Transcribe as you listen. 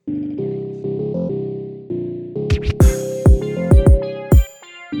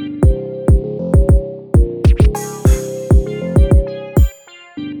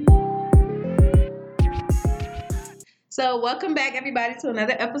So welcome back, everybody, to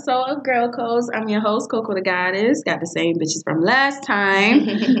another episode of Girl Codes. I'm your host, Coco the Goddess. Got the same bitches from last time,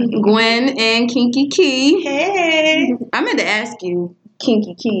 Gwen and Kinky Key. Hey. I meant to ask you,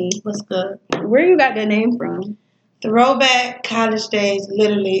 Kinky Key. What's good? Where you got that name from? Throwback college days.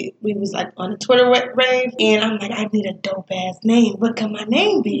 Literally, we was like on a Twitter rave, and I'm like, I need a dope ass name. What can my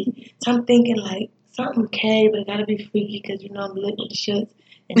name be? So I'm thinking like something K, but it gotta be freaky because you know I'm lit with the shits.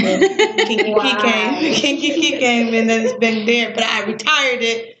 And then Kinky Key came, and then it's been there. But I retired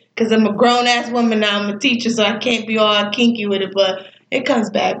it because I'm a grown ass woman now. I'm a teacher, so I can't be all kinky with it. But it comes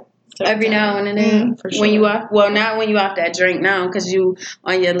back every now and then. For sure. When you off, well, not when you off that drink now, because you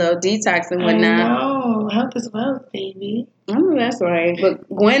on your little detox and whatnot. I know. Health is wealth, baby. I know that's right. But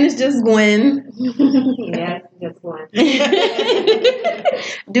Gwen is just Gwen. Yeah, just Gwen.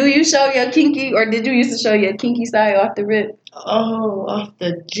 Do you show your kinky, or did you used to show your kinky side off the rip? Oh, off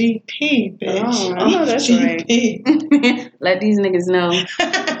the GP, bitch. Oh, I know that's GP. right. Let these niggas know.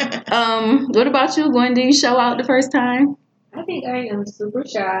 What about you, Gwen? Did you show out the first time? I think I am super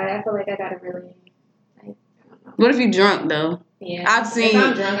shy. I feel like I gotta really, I don't know. What if you drunk though? Yeah, I've seen. If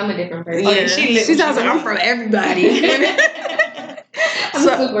I'm drunk, I'm a different person. Yeah, she sounds like I'm from everybody. I'm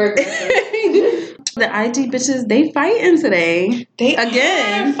super aggressive. The IG bitches, they fighting today. They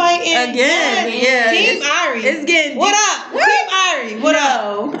Again. are fighting Again. Yeah. Team Ari. It's getting. What up? Team Ari. What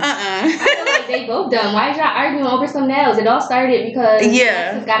up? No. I feel like they both done. Why is y'all arguing over some nails? It all started because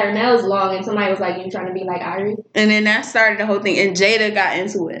Alexis got her nails long and somebody was like, you trying to be like Ari? And then that started the whole thing. And Jada got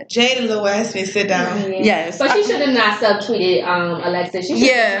into it. Jada little asked me to sit down. Yeah. Yes. But she should have not subtweeted Alexis. She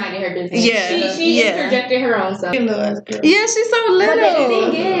should have minded her business. Yeah. She interjected her own self. Yeah, she's so little. But the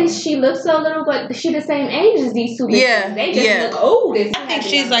thing is, she looks so little, but she the same age as these two bitches. Yeah. They just look old. I think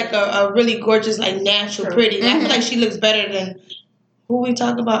she's like a really gorgeous, like natural, pretty. I feel like she looks better than who we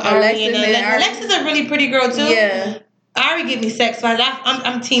talk about. Alexis. Alexis is a really pretty girl too. Yeah. Ari give me sex vibes.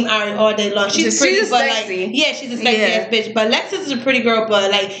 I'm team Ari all day long. She's pretty, she's but sexy. Like, yeah, she's a sexy ass bitch. But Alexis is a pretty girl.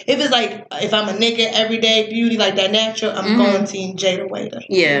 But like, if I'm a nigga, everyday beauty, like that natural, I'm going team Jada Waiter.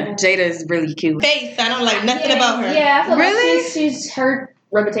 Yeah, Jada is really cute. Face, I don't like nothing about her. Yeah, I feel Really? like she's her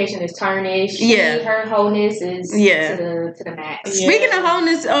reputation is tarnished. Yeah. Her wholeness is to the max. Yeah. Speaking of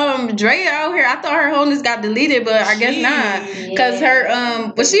wholeness, Drea out here, I thought her wholeness got deleted, but I guess not. Because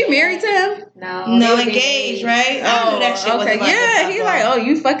her, was she married to him? No, engaged, right? I knew that shit okay. Yeah, he's like, oh,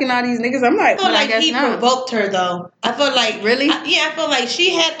 you fucking all these niggas. I'm like, I feel like I guess he not. provoked her though. I feel like really. I feel like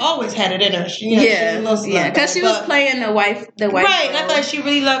she had always had it in her. She was a little slut, because she was playing the wife. Right, and I feel like she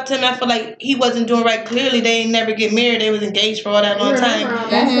really loved him. I feel like he wasn't doing right. Clearly, they ain't never get married. They was engaged for all that long time.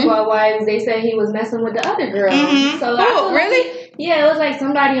 Basketball wives, they said he was messing with the other girl. So really? Yeah, it was like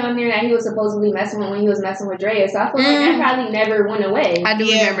somebody on there that he was supposedly messing with when he was messing with Drea. So I feel like that probably never went away. I do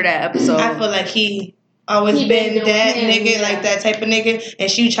remember that episode. I feel like he always been that nigga, like that type of nigga,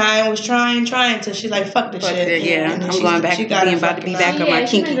 and she was trying till she's like, fuck this shit. Yeah, I'm going back. About to be back on my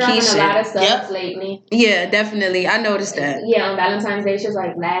kinky key shit. A lot of stuff lately. Yeah, definitely. I noticed that. Yeah, on Valentine's Day, she was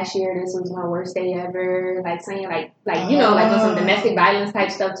like, last year this was my worst day ever. Like saying like you know, like on some domestic violence type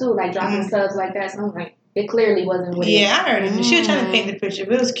stuff too, like dropping subs like that. So I'm like, it clearly wasn't with it. Yeah, I heard it. She was trying to paint the picture,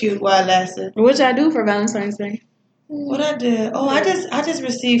 but it was cute while it lasted. What y'all do for Valentine's Day? What I did? Oh, I just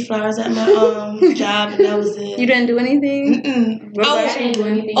received flowers at my job, and that was it. You didn't do anything? I didn't do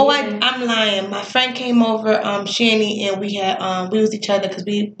anything. I'm lying. My friend came over, Shani, and we had we was each other because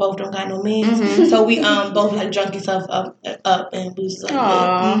we both don't got no means. So we both like drunk each up, and we was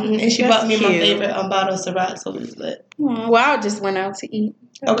like, and she bought me my favorite bottle of Ciroc, so we was lit. Well, I just went out to eat.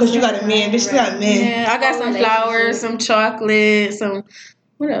 Oh, because you got a man, bitch. You got a man. Yeah, I got some flowers, some chocolate, some.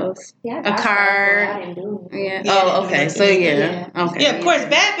 What else? Yeah, a card. I didn't do it. Yeah. Oh, okay. So yeah. Okay. Yeah, of course,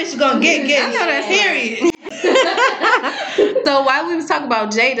 bad bitch is gonna get. I know that's serious. So while we was talking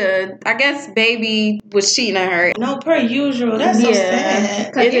about Jada, I guess Baby was cheating on her. No, per usual. That's so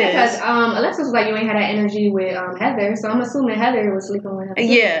sad. Because Alexis was like, you ain't had that energy with Heather, so I'm assuming Heather was sleeping with him.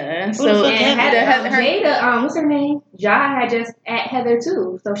 Yeah. So Jada, what's her name? Ja had just at Heather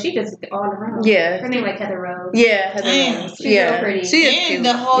too, so she just all around. Yeah. Her name like Heather Rose. Yeah, Heather Rose. She's so pretty. She is cute.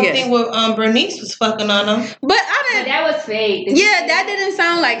 The whole thing with Bernice was fucking on him. But I didn't. But that was fake. That didn't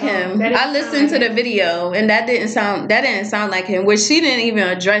sound like him. I listened to the video, and that didn't sound like him. Which she didn't even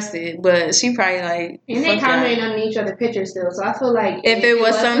address it, but she probably like. And they commented on each other pictures still, so I feel like if it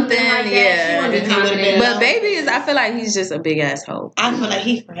was something like that, but Baby is. I feel like he's just a big asshole. I feel like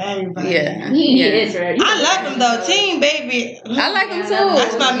he's for everybody. Yeah, he is for everybody. I love him though, Team Baby. I like him too.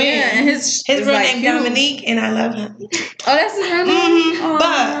 That's my man. Yeah, and his real name Dominique, and I love him. Oh, that's his real name.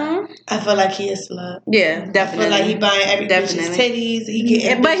 But I feel like he is slut. Yeah, definitely. I feel Like he buying every bitch's titties. He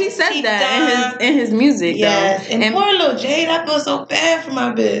getting but he says that in his music, yes. though. And poor little Jade, I feel so bad for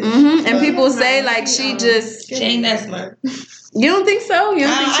my bitch. And people say like she ain't that smart. You don't think so? You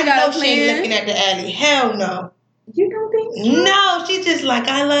don't think she got a plan? She ain't looking at the alley. Hell no. You don't think so? No, she just like,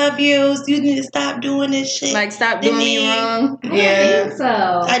 I love you. You need to stop doing this shit. Like, stop doing me wrong. I don't think so.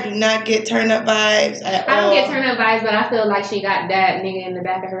 I do not get turn up vibes at all. I don't get turn up vibes, but I feel like she got that nigga in the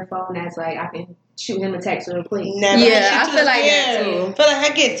back of her phone that's like, I can shoot him a text real quick. Never. Yeah, I feel like that too. I feel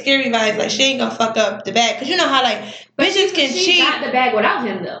like I get scary vibes. Like, she ain't gonna fuck up the bag. Because you know how, like, bitches can cheat. She got the bag without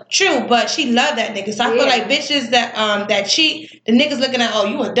him, though. True, but she love that nigga. So I feel like bitches that cheat, the niggas looking at, oh,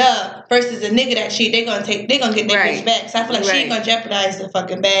 you a dub, versus a nigga that cheat, they gonna get their bitch back. So I feel like she ain't gonna jeopidize the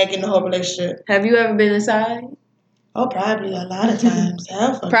fucking bag in the whole relationship. Have you ever been inside? Oh, probably a lot of times.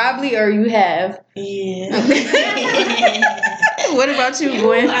 Probably, or you have? Yeah. What about you,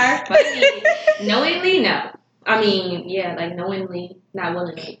 Gwen? You are funny. Knowingly, no. I mean, yeah, like knowingly, not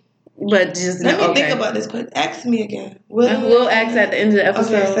willingly. But just let me think about this. But ask me again. We'll ask at the end of the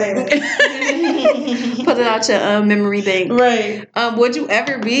episode. Okay, put it out your memory bank. Right. Would you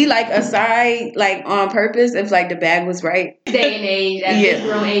ever be like aside, like on purpose, if like the bag was right? Day and age, at this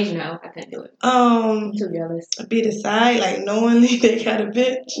grown age, no, I couldn't do it. I'm too jealous. Be the side, like knowingly they got a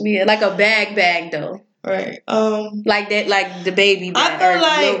bitch. Yeah, like a bag though. Right. Like that, like the baby bag. I feel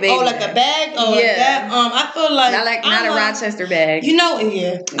like like bag. a bag or like that. I feel like not a Rochester bag. You know,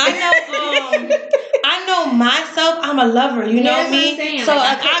 yeah. I know myself. I'm a lover. You know me. So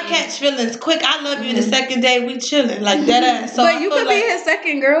like, I catch feelings quick. I love you the second day we chilling like that ass. So but you could be his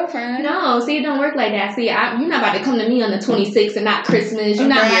second girlfriend. No, see, it don't work like that. See, you're not about to come to me on the 26th and not Christmas. You're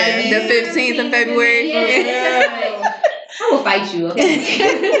not about to be the 15th of February. Yeah. I will fight you.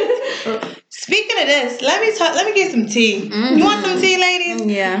 Okay. Speaking of this, let me get some tea. You want some tea, ladies?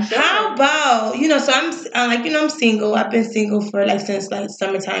 Yeah. How about, so I'm single. I've been single for since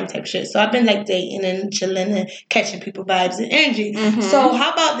summertime type shit. So I've been dating and chilling and catching people vibes and energy. So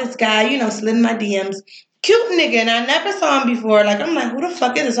how about this guy, slid in my DMs. Cute nigga, and I never saw him before. I'm like, who the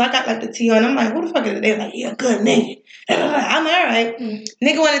fuck is this? So I got the tea on. I'm like, who the fuck is it? They're like, yeah, good nigga. I'm like, all right.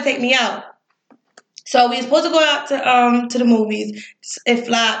 Nigga want to take me out. So we were supposed to go out to the movies. It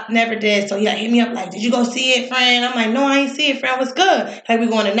flopped, never did. So he hit me up did you go see it, friend? I'm like, no, I ain't see it, friend. What's good? We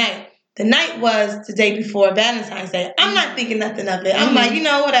going tonight. The night was the day before Valentine's Day. I'm not thinking nothing of it. I'm like,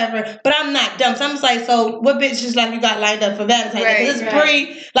 whatever. But I'm not dumb. So I'm just like, so what bitch is you got lined up for Valentine's Day? Because it's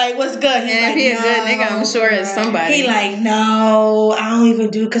pre, what's good? He's if he a good nigga, I'm sure it's somebody. He no, I don't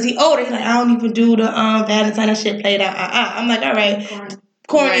even do, because he older. He's like, I don't even do the Valentine's. That shit played out. I'm like, all right.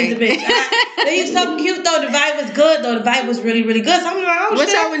 Corny the bitch. He was so cute though. The vibe was good though. The vibe was really, really good. So I'm like, oh shit.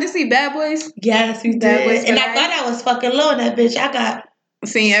 What y'all went to see Bad Boys? Yes, we Bad did. Boys and I thought I was fucking low in that bitch. I got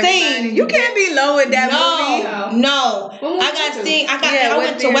seen everybody. You can't be low in that movie. No. I got seen. I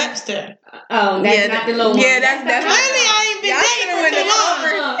went to Webster. Oh, that's not the low one. Yeah, that's clearly I ain't been dating for too long.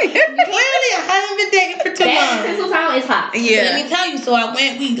 Clearly I haven't been dating for too long. Tinseltown is hot. Yeah. So let me tell you. So I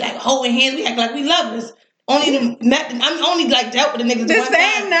went. We holding hands. We act like we lovers. I'm only dealt with the niggas the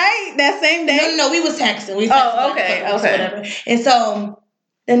same night, that same day. No, we was texting. Okay. Whatever. And so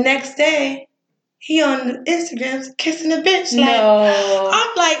the next day, he on the Instagrams kissing a bitch.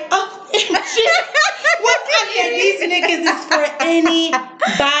 I'm like, oh shit. What? I said these niggas is for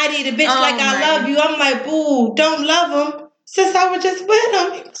anybody. The bitch I love you. I'm like, boo, don't love him. Since I was just with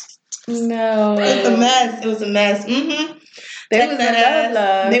him. No. It was a mess.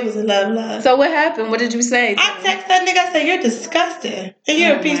 They was a love. So what happened? What did you say? I texted that nigga. I said, you're disgusting. And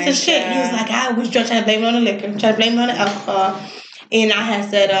you're a piece of shit. He was like, I was trying to blame it on the liquor. Trying to blame it on the alcohol. And I had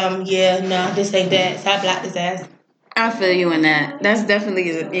said, this ain't that. So I blocked his ass. I feel you in that. That's definitely,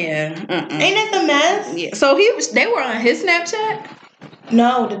 Ain't that a mess? Yeah. So they were on his Snapchat?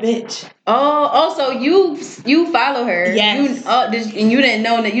 No, the bitch. Oh, so you follow her? Yes. And you didn't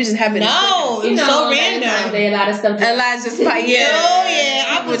know that you just happened? No, it was so random. A lot of stuff. Just pop.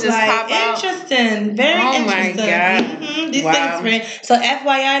 I was just pop interesting. Very interesting. Oh my god. These niggas for. So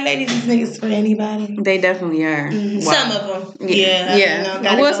FYI, ladies, these niggas for anybody. They definitely are. Wow. Some of them. Yeah.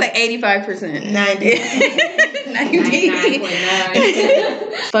 I will say 85%. 90.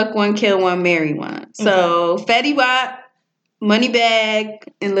 99.9. Fuck one, kill one, marry one. So Fetty Wap, Moneybag,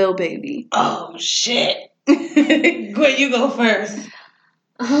 and Lil Baby. Oh shit. Gwen, you go first.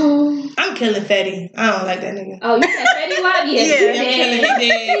 I'm killing Fetty. I don't like that nigga. Oh, you said Fetty Wap?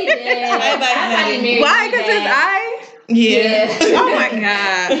 Yeah, I'm killing him. Why? Because his eye? Yeah. Oh my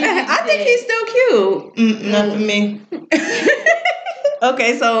god. I think he's still cute. Not for me.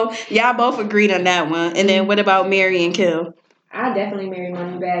 Okay, so y'all both agreed on that one. And then what about marry and kill? I definitely marry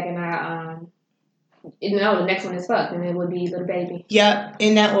Moneybag, and the next one is fuck, and it would be Little Baby. Yep,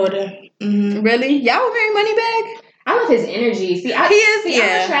 in that order. Mm-hmm. Really? Y'all would marry Moneybagg? I love his energy. See, I'm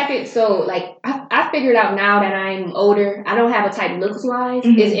attracted. So, like, I figured out now that I'm older. I don't have a type looks wise.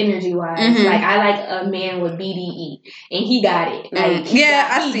 It's energy wise. Mm-hmm. Like, I like a man with BDE, and he got it. Like, I see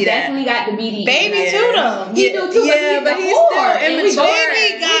that. He definitely got the BDE. Baby too though. He do too. Yeah, but he's still immature.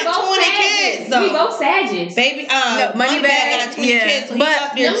 Baby got 20 kids though. We both Sagittarius. Baby, Moneybagg got 20 kids, so but he's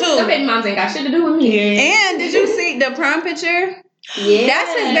up there too. The baby moms ain't got shit to do with me. And did you see the prom picture? Yeah,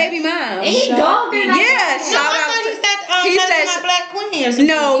 that's his baby mom. And he dogged her. Yeah, shout out. He said my black queen or something.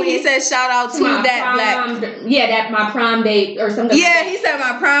 No, he said shout out to that black. Yeah, that my prom date or something. Yeah, like he said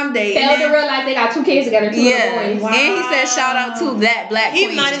my prom date. Failed to realize they got 2 kids together, 2 little boys. Wow. And he said shout out to that black queen.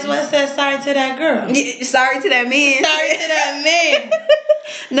 He might as well say sorry to that girl. Yeah, sorry to that man. Sorry to that man.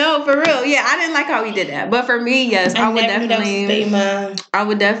 No, for real. Yeah, I didn't like how he did that. But for me, yes, I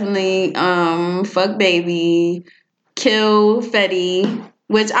would definitely fuck Baby, kill Fetty.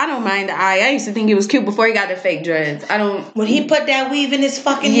 Which I don't mind the eye. I used to think he was cute before he got the fake dreads. When he put that weave in his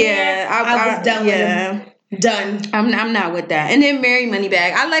fucking hair, I was done with him. Done. I'm not with that. And then marry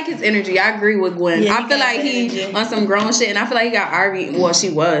Moneybagg. I like his energy. I agree with Gwen. I feel like he on some grown shit, and I feel like he got Ari. Well,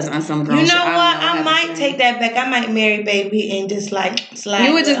 she was on some grown shit. You know what? I might take that back. I might marry Baby and just like slide.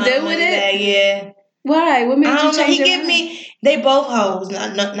 You would just deal with it? Yeah. Why? What made you change He give me. They both hoes,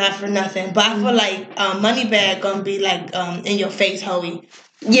 not for nothing. But I feel like Moneybagg gonna be like in your face hoey.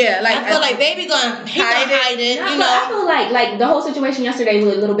 Yeah, like I feel like Baby gonna hide it. No, you know, I feel like the whole situation yesterday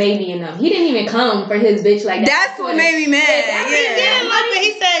with Little Baby and them. He didn't even come for his bitch like that. That's what made me mad. He didn't look, but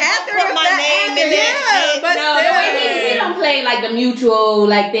he said after put my name in that shit. But no, the way he don't play like the mutual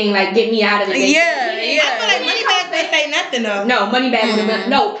like thing, like get me out of it. Yeah. I feel like Moneybagg didn't say nothing though. No, Moneybagg would have been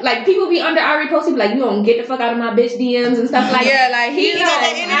no. Like people be under Ari post, he be like, you don't get the fuck out of my bitch DMs and stuff like that. Yeah, like he got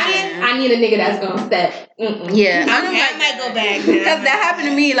that energy. I need a nigga that's gonna step. Yeah, I might go back because that happened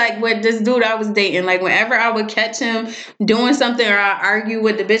to me. Like with this dude I was dating, like whenever I would catch him doing something or I argue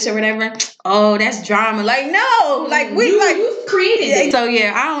with the bitch or whatever, oh that's drama. Like no, like you created it. So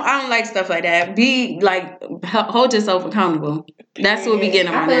yeah, I don't like stuff like that. Be like hold yourself accountable. That's what be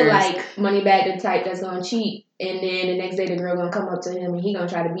getting on my nerves. I feel like Moneybagg the type that's gonna cheat. And then the next day, the girl gonna come up to him and he gonna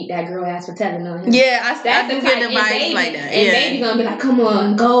try to beat that girl ass for telling on him. Yeah, I do get the vibes like that. And Baby gonna be like, "Come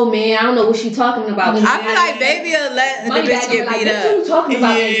on, go, man! I don't know what she's talking about." I feel like Baby will let the bitch get beat up. What you talking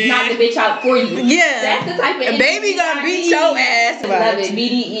about? Is knock the bitch out for you. Yeah, that's the type of Baby gonna beat your ass. Love it,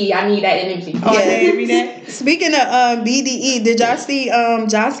 BDE. I need that energy. Oh yeah, Speaking of BDE, did y'all see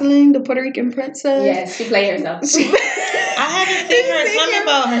Jocelyn, the Puerto Rican princess? Yes, she played herself. I haven't seen her. Tell me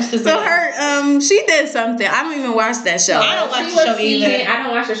about her. So her, she did something. I don't even watch that show. No, I don't watch the show either. I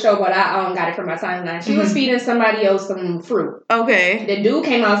don't watch the show, but I got it from my timeline. She was feeding somebody else some fruit. Okay. The dude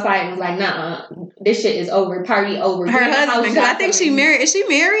came outside and was like, "Nah, this shit is over. Party over." Her husband, because I think she married. Is she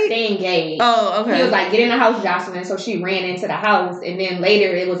married? They engaged. Oh, okay. He was like, "Get in the house, Jocelyn." So she ran into the house, and then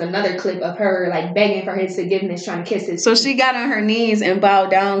later it was another clip of her like begging for his forgiveness, trying to kiss his. So she got on her knees and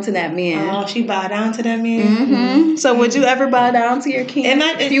bowed down to that man. Oh, she bowed down to that man. Mm-hmm. So would you ever bow down to your king?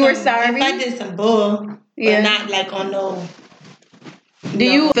 If you were sorry, if I did some bull, but not like on no. Do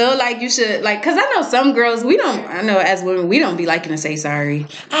you feel like you should like? Because I know some girls I know as women we don't be liking to say sorry.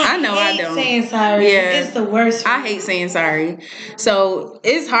 I know I don't. Saying sorry. Yeah, it's the worst. I hate saying sorry. So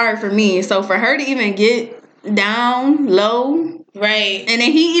it's hard for me. So for her to even get down low, right? And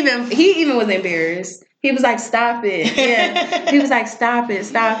then he even was embarrassed. He was like, "Stop it!" Yeah, he was like, "Stop it,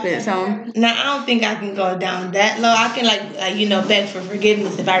 stop it." So now I don't think I can go down that low. I can like beg for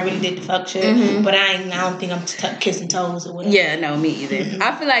forgiveness if I really did the fuck shit. Mm-hmm. But I don't think I'm kissing toes or whatever. Yeah, no, me either. Mm-hmm.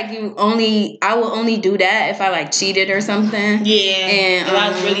 I feel like I will only do that if I like cheated or something. Yeah, and if I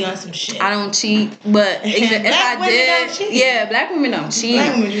was really on some shit. I don't cheat, but even if I did, black women don't cheat.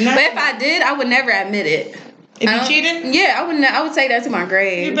 Black women do not. But if I did, I would never admit it. If you cheated? Yeah, I wouldn't. I would say that to my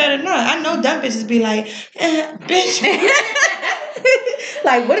grave. You better not. I know dumb bitches be like, bitch.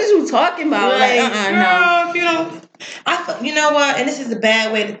 Like, what are you talking about? Like, girl, no. If you don't, you know what? And this is a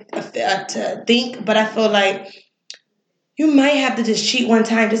bad way to think, but I feel like you might have to just cheat one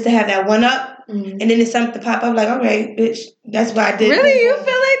time just to have that one up. Mm-hmm. And then it's something to pop up like, okay, bitch, that's what I did. Really? You feel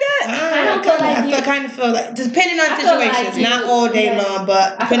like that? I kind of feel like, depending on situations, not all day long,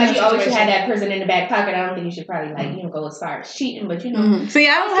 but I feel like you always should have that person in the back pocket. I don't think you should probably go as far as cheating, but you know. Mm-hmm. See,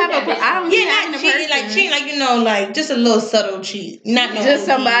 I don't have not cheating, like just a little subtle cheat, not just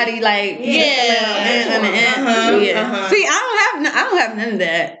somebody like See, I don't have none of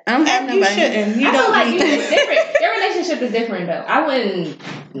that. I don't have nobody. You shouldn't. I feel like you different. Your relationship relationship is different though. I wouldn't.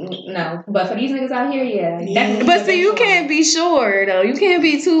 No, but for these niggas out here, definitely. But see, you can't be sure though. You can't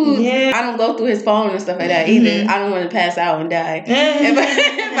be too. Yeah. I don't go through his phone and stuff like that either. I don't want to pass out and die.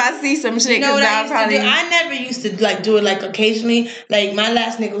 if I see some shit, You know what I I'll probably. I never used to like do it like occasionally. Like my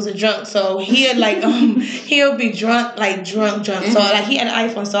last nigga was a drunk, so he'd like he'll be drunk. So like he had an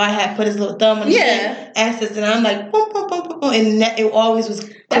iPhone, so I had put his little thumb on his shit, access, and I'm like boom, boom, boom, boom, boom, and it always was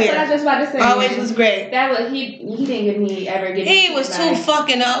clear. That's what I was just about to say. Always was great. That was he didn't give me ever give. He was too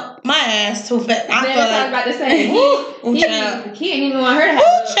fucking up my ass too fat. I feel That's what I was about to say. He didn't even want her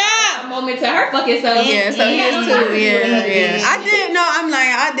to have a moment to her fucking self. Yeah, so he is too. Yeah.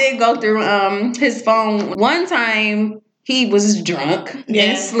 I did go through his phone one time. He was drunk and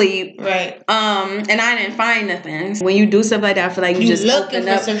asleep. Right. And I didn't find nothing. When you do stuff like that, I feel like you just looking open for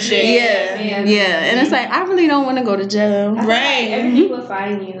up some shit. Yeah. And it's like I really don't want to go to jail. Right. Everything will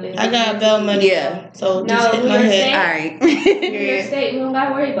find you. I got bail money. Yeah. So just hit my head. All right. New York State, we don't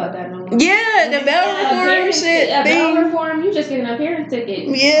gotta worry about that no more. Yeah, the bail reform shit. Bail reform, you just get an appearance ticket.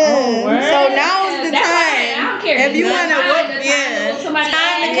 Yeah. Oh, so now is the time. I don't care. If you want to whoop,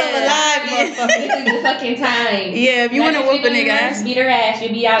 Time to come alive, motherfucker. This is the fucking time. Yeah, if you want to whoop a nigga ass, beat her ass,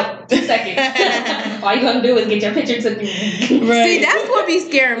 you'll be out 2 seconds. All you gonna do is get your picture taken. Right. See, that's what be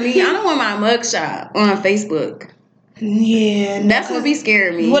scaring me. I don't want my mugshot on Facebook. Yeah, that's what be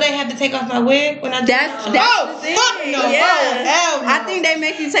scaring me. Would I have to take off my wig when I do that's fuck no. Yeah. Oh, hell no. I think they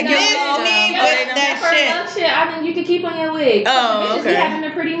make you take your wig off. That shit. I mean, you can keep on your wig. Oh, okay. Bitches be having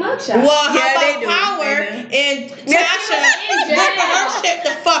a pretty mugshot. Well, how Yeah, about they do. Power and Tasha ripping her shit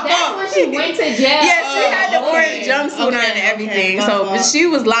the fuck That's off? when she went to jail. Yeah, she had the orange jumpsuit on and everything. But she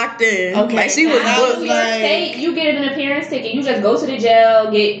was locked in. Okay. Like she was Now, booked. New York State, you get an appearance ticket. You just go to the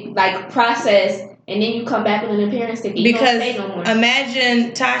jail, get like processed, and then you come back with an appearance ticket. You Because don't stay no more.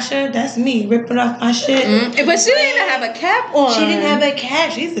 imagine Tasha, that's me ripping off my shit. But she didn't even have a cap on. She didn't have a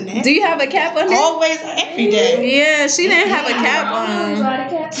cap. She's an ass. Do you have a cap on? Always, every day. Yeah, she didn't have a cap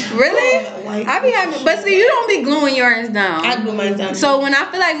on. Really? Like, I be having, but see, you don't be gluing yours down. I glue mine down. So when I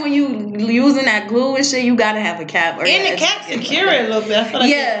feel like when you using that glue and shit, you gotta have a cap. Or And the cap secure it a little bit. I feel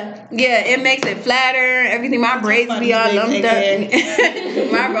like it makes it flatter. Everything. My braids be all lumped up.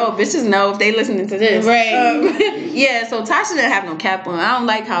 My bitches know if they listening to this, right? So Tasha didn't have no cap on. I don't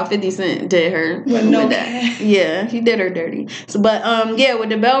like how 50 Cent did her with no that. cap. Yeah, he did her dirty. So, but with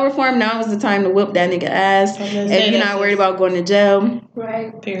the bail reform, now is the time to whoop that nigga ass. If you're not worried about going to jail,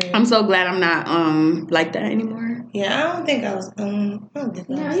 right? Period. I'm so glad I'm not like that anymore. Yeah, I don't think I was. I don't think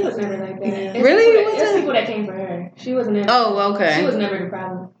No, he was never like that. Yeah. Really? There's people that came for her. She was never. Oh, okay. She was never the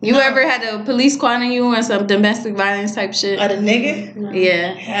problem. You ever had a police calling you on some domestic violence type shit? A nigga? No.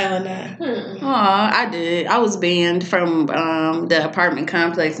 Yeah. Hell no. I did. I was banned from the apartment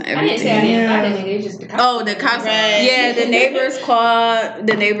complex and everything. I didn't say I didn't fight a nigga. It's just the cops. The cops. Right. Yeah, the neighbors called. I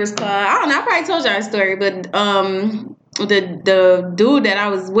don't know. I probably told y'all a story, but the dude that I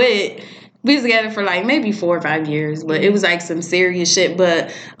was with, we was together for like maybe 4 or 5 years, but it was like some serious shit.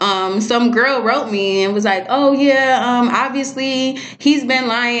 But some girl wrote me and was like, oh yeah, obviously he's been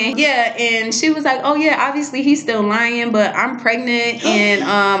lying. Yeah, and she was like, oh yeah, obviously he's still lying, but I'm pregnant and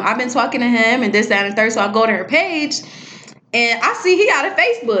I've been talking to him and this, that, and third. So I go to her page and I see he got a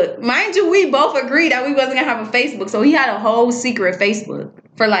Facebook. Mind you, we both agreed that we wasn't gonna have a Facebook. So he had a whole secret Facebook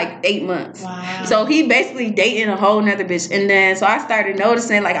for like 8 months. Wow. So he basically dating a whole nother bitch. And then so I started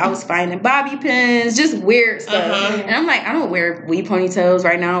noticing like I was finding bobby pins, just weird stuff. And I'm like, I don't wear weave ponytails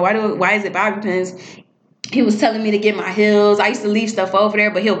right now. Why is it bobby pins? He was telling me to get my heels. I used to leave stuff over there,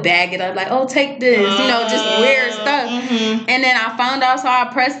 but he'll bag it up like, oh, take this. Just weird stuff. And then I found out, so I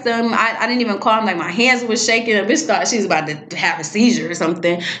pressed them. I didn't even call him. Like, my hands was shaking. A bitch thought she was about to have a seizure or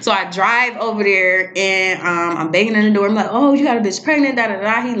something. So I drive over there, and I'm banging on the door. I'm like, oh, you got a bitch pregnant,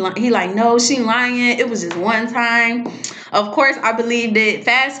 da-da-da. He like, no, she lying. It was just one time. Of course, I believed it.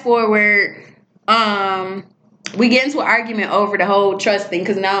 Fast forward, we get into an argument over the whole trust thing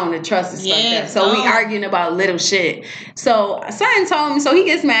because now the trust is fucked up. So we arguing about little shit. So son told me, so he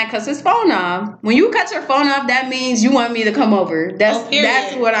gets mad because his phone off. When you cut your phone off, that means you want me to come over. That's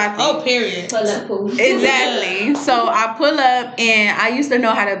what I think. Oh, period. Pull up, pool. Exactly. So I pull up and I used to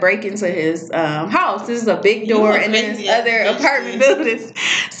know how to break into his house. This is a big door and then there's other apartment buildings.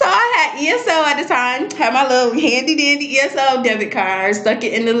 So I had ESL at the time, had my little handy dandy ESL debit card, stuck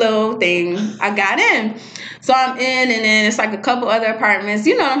it in the little thing. I got in. So I'm in, and then it's like a couple other apartments.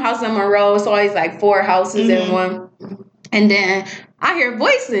 You know them houses in Monroe. It's always like 4 houses in one. And then I hear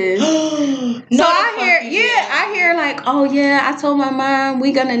voices. So I hear like, oh yeah, I told my mom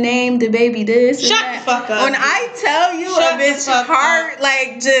we gonna name the baby this. Shut the fuck up. When I tell you a bitch heart,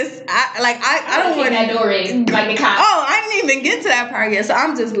 like just I don't want that door in like the cop. Oh, I didn't even get to that part yet. So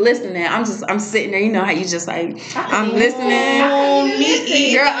I'm just listening. I'm sitting there. You know how you just like I'm listening. Oh,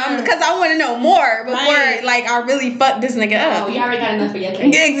 me girl, because I want to know more before like I really fuck this nigga up. Oh, you already got enough for your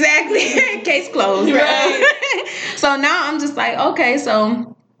case. Exactly. Case closed. Right. So now I'm just like, okay,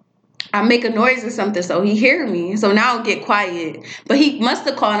 so I make a noise or something so he hear me. So now I'll get quiet. But he must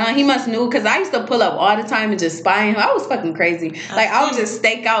have called on. He must knew because I used to pull up all the time and just spy on him. I was fucking crazy. Like I would just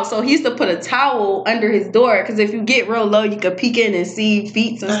stake out. So he used to put a towel under his door because if you get real low, you could peek in and see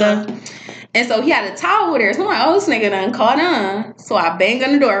feet and stuff. And so he had a towel there. So I'm like, oh, this nigga done caught on. So I bang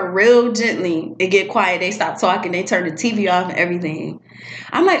on the door real gently. It get quiet. They stop talking. They turn the TV off and everything.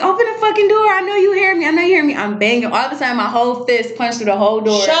 I'm like, open the fucking door. I know you hear me. I know you hear me. I'm banging. All of a sudden, my whole fist punched through the whole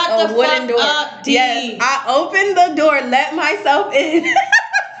door. Shut the wooden fuck door. up, D. Yes, I opened the door, let myself in.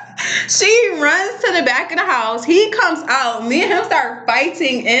 She runs to the back of the house. He comes out. Me and him start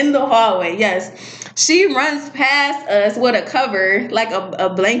fighting in the hallway. Yes. She runs past us with a cover, like a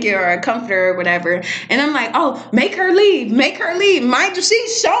blanket or a comforter or whatever. And I'm like, oh, make her leave. Make her leave. Mind you,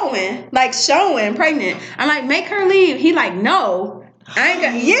 she's showing, pregnant. I'm like, make her leave. He like, no. I ain't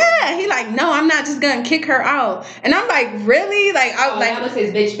gonna, yeah. He like, no, I'm not just gonna kick her out. And I'm like, really? Like, that was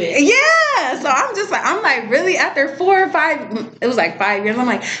his bitch. Yeah. So I'm like, really? After 4 or 5, it was like 5 years. I'm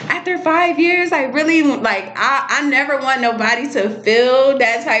like, after 5 years, I really like, I never want nobody to feel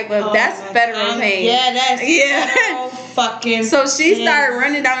that type of, that's federal pain. Yeah, that's federal fucking. So she started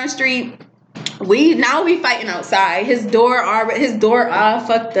running down the street. We fighting outside. His door all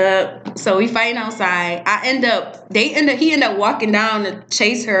fucked up. So we fighting outside. He end up walking down to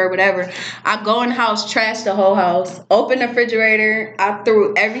chase her or whatever. I go in the house, trash the whole house, open the refrigerator. I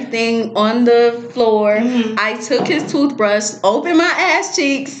threw everything on the floor. Mm-hmm. I took his toothbrush, opened my ass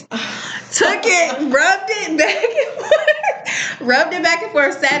cheeks, took it, rubbed it back and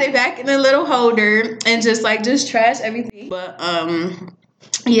forth, sat it back in the little holder, and just trash everything. But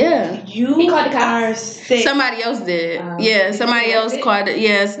yeah. He called the cops. Sick. Somebody else did. Somebody else called it.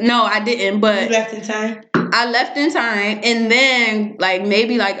 Yes. No, I didn't, but you left in time? I left in time, and then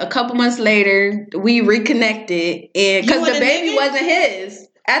maybe a couple months later, we reconnected, and because the baby wasn't his.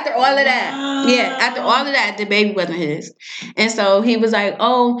 After all of that, the baby wasn't his. And so he was like,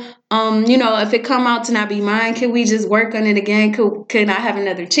 oh, if it come out to not be mine, can we just work on it again? Can I have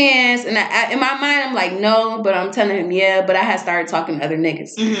another chance? And in my mind, I'm like, no, but I'm telling him, yeah, but I had started talking to other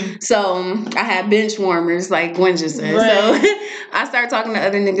niggas. Mm-hmm. So I had bench warmers, like Gwen just said. Right. So I started talking to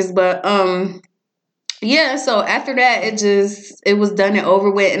other niggas, but yeah, so after that, it was done and over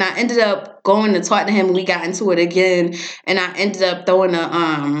with, and I ended up going to talk to him, and we got into it again, and I ended up throwing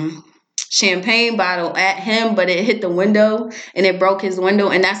a champagne bottle at him, but it hit the window, and it broke his window,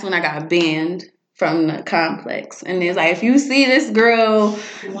 and that's when I got banned from the complex. And it's like, if you see this girl,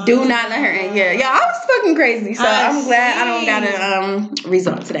 do not let her in. Yeah, I was fucking crazy. So I'm glad I don't gotta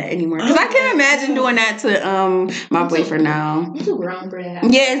resort to that anymore. Because I can't imagine doing that to my boyfriend now. You too grown for that.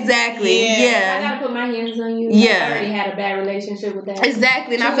 Yeah, exactly. Yeah. I gotta put my hands on you. Yeah. I already had a bad relationship with that.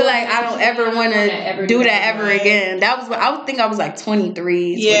 Exactly. And I feel like I don't ever want to do that ever again. That was what I would think I was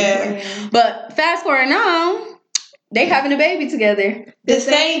 23. Yeah. But fast forward now, they having a baby together. The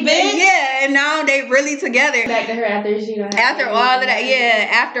same bitch? Yeah, and now they really together. Back to her after all of that. Yeah,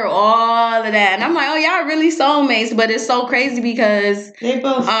 after all of that. And I'm like, oh, y'all really soulmates. But it's so crazy because they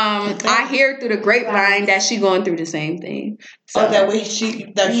both I hear through the grapevine that she going through the same thing. So, that was just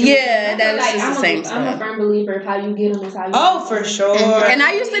the same stuff. I'm a firm believer of how you get them is how you get them. For sure. And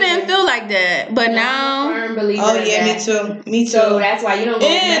I used to didn't feel like that. But now. I'm a firm believer of that. Me too. So that's why you don't go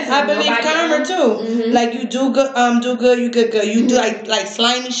and I believe karma too. Mm-hmm. Like you do good, you good. You do like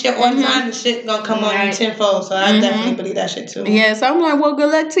slimy shit all the time, the shit gonna come on you tenfold. So I definitely believe that shit too. Yeah, so I'm like, well, good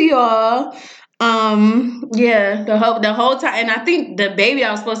luck to y'all. Yeah, the whole time, and I think the baby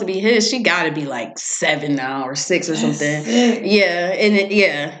I was supposed to be his, she got to be 7 now or 6 or something. Sick. Yeah, and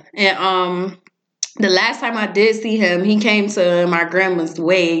the last time I did see him, he came to my grandma's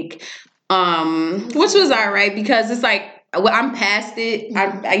wake, which was all right because it's I'm past it.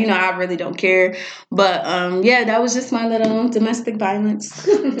 I really don't care. But that was just my little domestic violence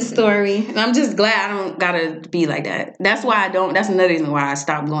story. And I'm just glad I don't gotta be like that. That's why that's another reason why I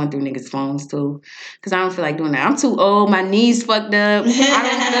stopped going through niggas' phones too. Cause I don't feel like doing that. I'm too old. My knees fucked up.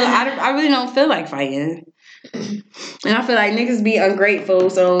 I really don't feel like fighting. And I feel like niggas be ungrateful.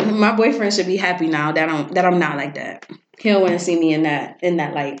 So my boyfriend should be happy now that I'm not like that. He don't want to see me in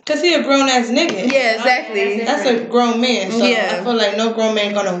that light. Cause he a grown ass nigga. Yeah, exactly. That's a grown man. So Yeah. I feel like no grown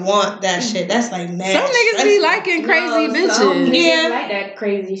man gonna want that shit. That's like mad. Some niggas be liking crazy bitches. Some niggas like that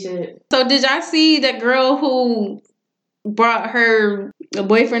crazy shit. So did y'all see that girl who brought her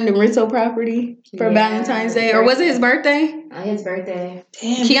boyfriend to rental property for Valentine's Day? Or was it his birthday? His birthday.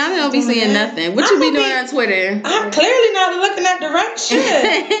 Damn, Kiana don't be seeing nothing. What you be doing on Twitter? I'm clearly not looking at the right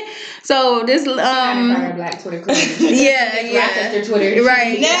shit. So this Black Twitter. yeah. Rochester Twitter.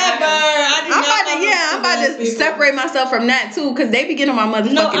 Right. Never. I'm about to separate myself from that too, because they be getting on my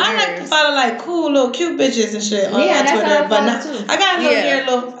motherfucking No, I like to nerves. follow like cool little cute bitches and shit on my that's Twitter, how I but follow not. too. I got a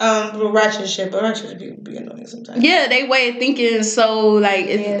little little ratchet shit, but ratchet people be annoying sometimes. Yeah, they way of thinking so like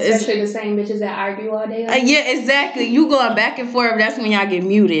it's especially the same bitches that argue all day. yeah, exactly. You going back and forth. That's when y'all get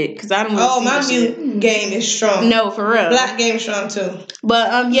muted because I don't. Oh, my mute game is strong. No, for real. Black game strong too.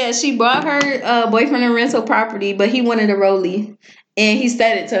 But yeah, she brought her boyfriend a rental property, but he wanted a Rollie. And he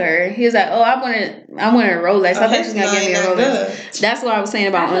said it to her. He was like, "Oh, I wanted a Rolex. I thought she was gonna give me a Rolex." Good. That's what I was saying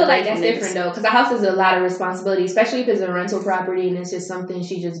about. I feel like that's different though, because a house is a lot of responsibility, especially if it's a rental property and it's just something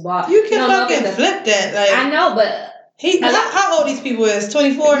she just bought. You can fucking flip that. Like I know, but how old these people is?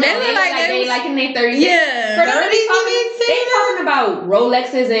 24. They look like they like in their 30s. Yeah, For them to be talking about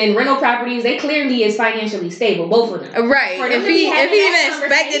Rolexes and rental properties. They clearly is financially stable, both of them. Right. If he even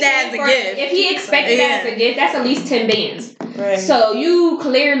expected that as a gift, if he expected that as a gift, that's at least 10 bands. Right. So you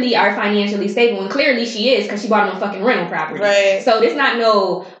clearly are financially stable, and clearly she is because she bought no fucking rental property. Right. So it's not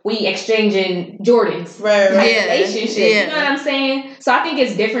no we exchanging Jordans. Right. Relationship. You know what I'm saying? So I think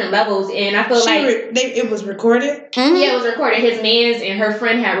it's different levels, and I feel it was recorded. Mm-hmm. Yeah, it was recorded. His man's and her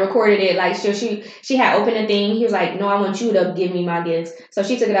friend had recorded it. Like she had opened a thing. He was like, "No, I want you to give me my gifts." So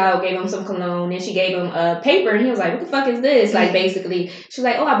she took it out, gave him some cologne, and she gave him a paper. And he was like, "What the fuck is this?" Like basically, she was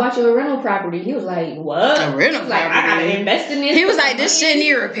like, "Oh, I bought you a rental property." He was like, "What?" A rental like, property. I gotta invest in this. He was like, "This shit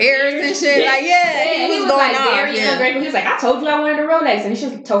need repairs and shit." Like, he was going like off. Very ungrateful. He was like, "I told you I wanted a Rolex," and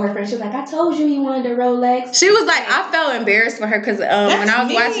she told her friend, she was like, "I told you he wanted a Rolex." She was like, I felt embarrassed for her because when I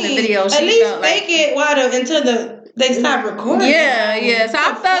was watching the video, she at least felt like make it until they stop recording. Yeah. So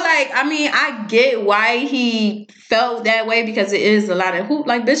I felt like, I mean, I get why he felt that way because it is a lot of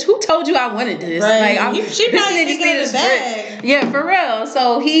bitch, who told you I wanted this? Right. Like, she probably thinking in the bag. Yeah, for real.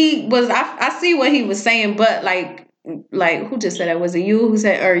 So he was. I see what he was saying, but like who just said that? Was it you who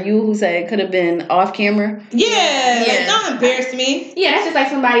said it could have been off camera? Yeah. Like, don't embarrass me. Yeah, that's just like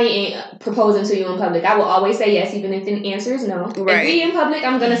somebody proposing to you in public. I will always say yes, even if the answer is no. Right. If we in public,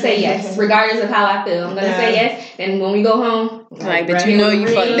 I'm gonna say yes, regardless of how I feel. I'm gonna say yes, and when we go home, but you know you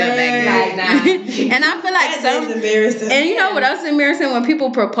fucked up back then. And I feel like that's embarrassing. And you know what else is embarrassing? When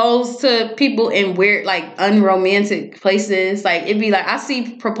people propose to people in weird, like unromantic places. Like it'd be like I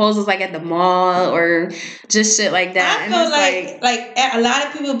see proposals like at the mall or just shit like that. I feel like a lot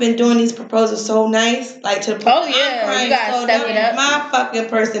of people have been doing these proposals so nice, like to the point you gotta step it up. My fucking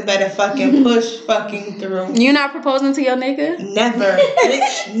person better fucking push fucking through. You not proposing to your nigga? Never,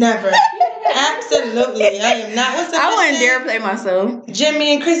 bitch, never. Absolutely, I am not. What's I wouldn't dare play myself.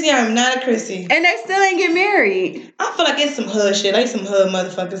 Jimmy and Chrissy, I am not a Chrissy. And they still ain't get married. I feel like it's some hood shit, like some hood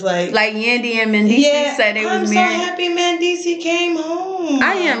motherfuckers, like Yandy and Mendici said they was married. I'm so happy Mendici came home.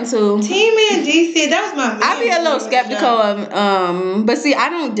 I am too. Team Mendici, that was my man. I be a little skeptical of but see, I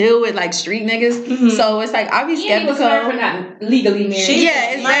don't deal with like street niggas, so it's like I be skeptical. For not legally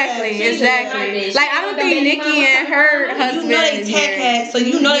married. Exactly. Like I don't think Nikki and her husband. You know they tech hat, so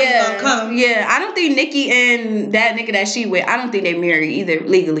you know they was gonna come. Yeah, I don't think Nikki and that nigga that she with, I don't think they married either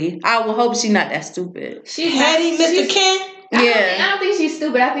legally. I will hope she not that stupid. She's Hattie, Mr. Ken. I don't think she's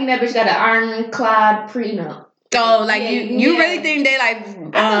stupid. I think that bitch got an ironclad prenup. Oh, like you really think they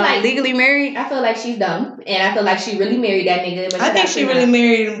like legally married? I feel like she's dumb, and I feel like she really married that nigga. But I think she really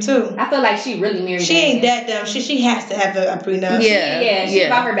married him too. I feel like she really married. She ain't that dumb. She has to have a prenup. She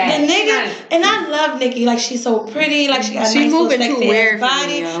about her back. The nigga, and I love Nikki. Like she's so pretty. Like she got a nice moving little too weird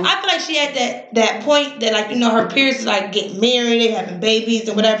body. I feel like she at that point that like her peers like getting married, they having babies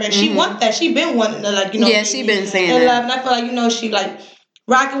and whatever, and she want that. She been wanting to like Yeah, she been saying that. Love, and I feel like she like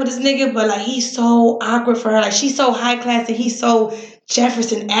rocking with this nigga, but like he's so awkward for her. Like she's so high class and he's so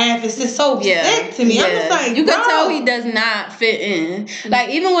Jefferson Ave. It's just so sick to me. I'm just like, you can tell he does not fit in. Like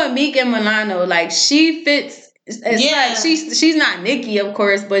even with Meek and Milano, like she fits. Like she's not Nicki, of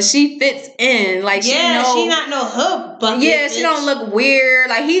course, but she fits in. Like she not no hood bucket. She don't look weird.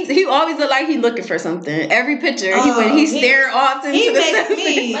 Like he always look like he looking for something. Every picture he's staring off into the sunset. But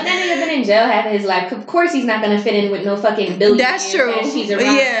that nigga been in jail half of his life. Of course he's not gonna fit in with no fucking billionaire. That's true. She's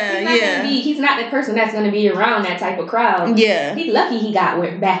around. He's not the person that's gonna be around that type of crowd. Yeah. He's lucky he got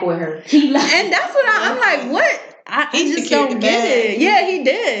back with her. He lucky. And that's what I'm like. What? I He just secured don't the get bag. it. Yeah, he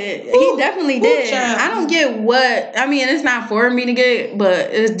did. He Woo. definitely Woo, did. child. I don't get what. I mean, it's not for me to get, but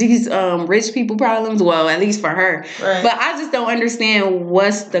it's these rich people problems. Well, at least for her. Right. But I just don't understand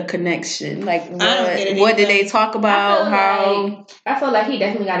what's the connection. Like, I don't get it what did either. they talk about? I feel like he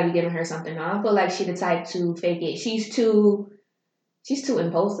definitely got to be giving her something. Now. I feel like she the type to fake it. She's too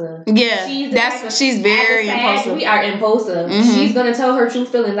impulsive. Yeah, She's the type of- she's very as a fag, impulsive. We are impulsive. Mhm. She's gonna tell her true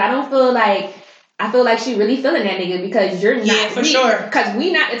feelings. I feel like she really feeling that nigga because you're not. Yeah, for sure. Because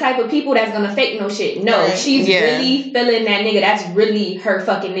we not the type of people that's gonna fake no shit. No, Right. she's really feeling that nigga. That's really her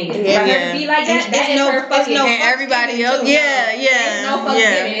fucking nigga. Yeah. For her to be like that, And that it's is no- her fucking. it's no And everybody fucking else, too. It's no fuck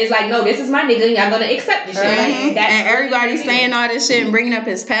giving. It's like, no, this is my nigga. Y'all gonna accept this shit. Right. Like, that's And everybody's really saying all this shit and bringing up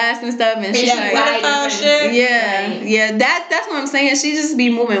his past and stuff, and His she's Yeah, like, life. pedophile shit. yeah, that's what I'm saying. She just be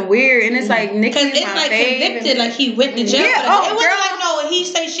moving weird, and it's like Because Nicki's it's my like fave. convicted, like he went to jail. Yeah, for that. oh, It wasn't girl. like no, he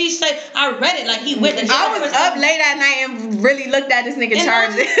say, she say. I read it like he went to jail. I was for up something. late at night and really looked at this nigga And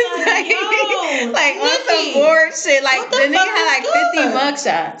charges. I'm like, yo, like on some Nicki, bored shit. Like what the the nigga fuck had like is 50 good?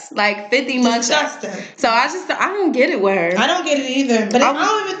 mugshots. Like 50 mugshots. Disgusting. So I don't get it with her. I don't get it either. But I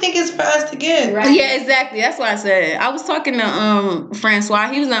don't even think it's for us to get. Right. Yeah, exactly. That's what I said. I was talking to Francois.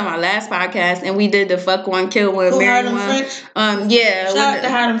 He was on my last podcast, and we did the fuck one, kill one, Who marry Harlem one. French? Yeah. Shout out to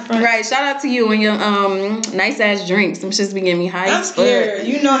Harlem French. Right. Shout out to you and your nice ass drinks. Them shits be getting me high I'm as fuck. scared.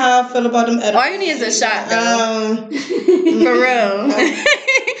 You know how I feel about them edibles. All you need is a shot, though. For real.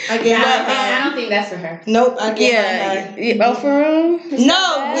 I get I don't think that's for her. Nope, I get Yeah. Oh, for real?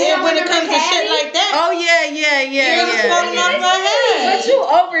 No, when it comes to shit like that, Oh, yeah. it's falling off my head. But you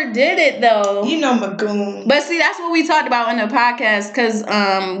overdid it, though. You know Magoon. But see, that's what we talked about in the podcast, because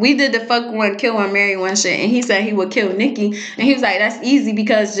we did the fuck one, kill one, marry one shit, and he said he would kill Nicki, and he was like, that's easy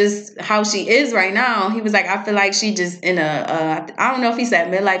because just how she is right now. He was like, I feel like she just in a I don't know if he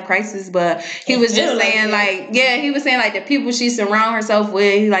said midlife crisis, but he was just saying he was saying like the people she surround herself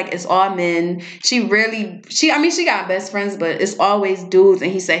with, like it's all men. She got best friends, but it's always dudes,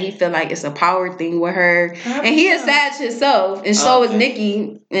 and he said he feel like it's a power thing with her, and he is sad himself, and so is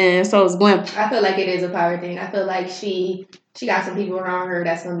Nicki, and so is Gwen. I feel like it is a power thing. I feel like she got some people around her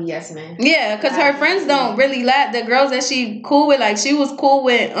that's gonna be yes men. Yeah, because her friends don't really let the girls that she cool with. Like she was cool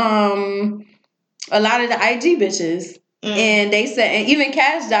with a lot of the IG bitches. And they said, and even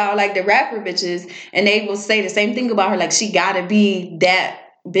Cash Doll, like the rapper bitches, and they will say the same thing about her. Like she gotta be that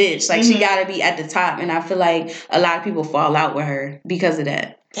bitch. Like she gotta be at the top. And I feel like a lot of people fall out with her because of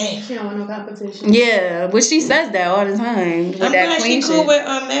that. Damn. She don't want no competition. Yeah, but she says that all the time with I'm that glad queen she cool shit.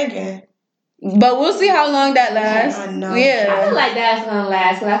 with Megan. But we'll see how long that lasts. I know. Yeah. I feel like that's gonna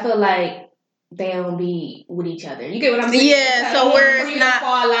last because I feel like they don't be with each other. You get what I'm saying? Yeah, so where it's not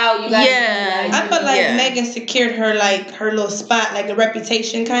fall out. You gotta I feel like Megan secured her her little spot, like a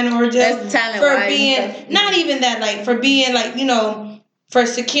reputation kind of ordeal. That's talent for being not even that, like for being like for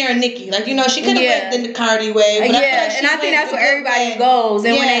securing Nicki. Like she could have went the Cardi way. But I think that's where everybody goes.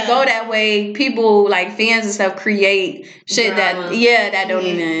 And when they go that way, people like fans and stuff create shit Drama. that don't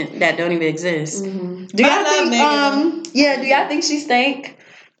even exist. Mm-hmm. Do y'all think Megan, do y'all think she stank?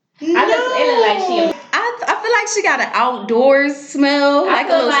 It look like she. I feel like she got an outdoors smell, like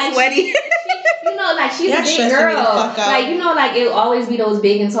a little sweaty. She's a big girl. Like it'll always be those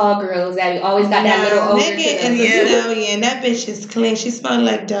big and tall girls that always got that little odor. Megan is a stallion. That bitch is clean. She smells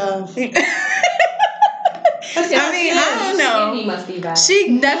like Dove. I don't know. She must be bad.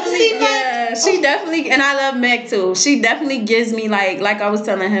 She definitely, and I love Meg too. She definitely gives me like I was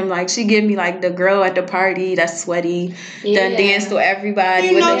telling him, like she give me like the girl at the party that's sweaty, done dance to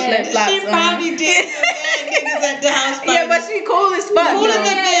everybody with the flip flops. She probably did niggas at the house party. Yeah, but she cool as fuck. Cool as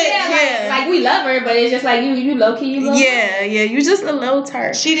a bitch. Like we love her, but it's just like you low key, you low key. Yeah, you just a little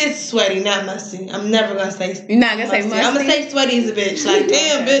tart. She did sweaty, not musty. I'm never gonna say. You're not gonna say musty. I'm gonna say sweaty as a bitch. Like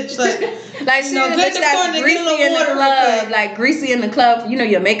damn, bitch. Like she good bitch to that's corner, greasy get a little in the water real club, quick. like greasy in the club.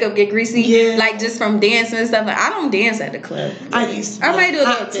 Your makeup get greasy. Yeah. Like just from dancing and stuff. Like I don't dance at the club. I used to. I might do a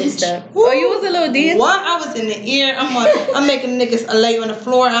little two-step. Oh, you was a little dance? What? I was in the ear. I'm making niggas lay on the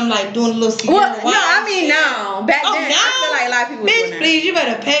floor. I'm like doing a little Sierra Well, no, Wild I mean shit. now. Back then, now? I feel like a lot of people Bitch, doing that. please, you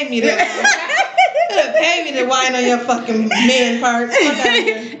better pay me to whine on your fucking man parts.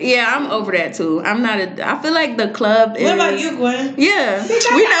 Yeah, I'm over that too. I feel like the club is. What about you, Gwen? Yeah,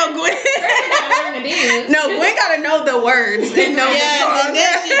 we know Gwen. No, Gwen gotta know the words and know the Yeah, song.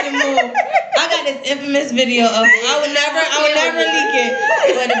 that shit can move. I got this infamous video of I would never leak it.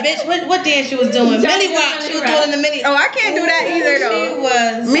 But the bitch, what dance she was doing? Millie Rock. She was doing the Millie. Oh, I can't do that either though. She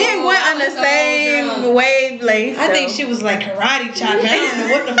was. Me and Gwen on the same wavelength. I think she was like karate chopping. I don't know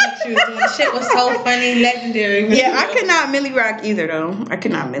what the fuck she was doing. The shit was so funny, legendary. Yeah, I could not Millie Rock either though. I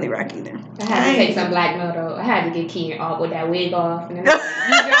could not Millie Rock either. I had to take some black note though. I had to get Keenan off with that wig off. And then you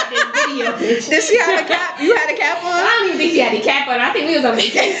dropped this video, bitch. Did she have a cap? You had a cap on? I don't even think she had a cap on. I think we was on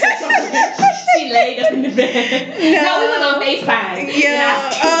vacation or something. She laid up in the bed. No, we was on FaceTime.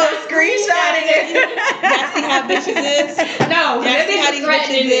 Yeah. Oh, screenshotting it. Y'all see how bitches is? No, Y'all the see bitch how was these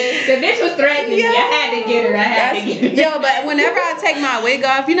threatening bitches me. is? The bitch was threatening me. I had to get her. Yo, but whenever I take my wig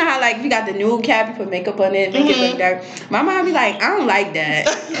off, you know how like you got the nude cap, you put makeup on it, make it look dark. My mom be like, I don't like that.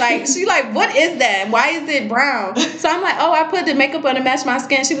 Like she like, what is that? Why is it brown? So I'm like, oh, I put the makeup on to match my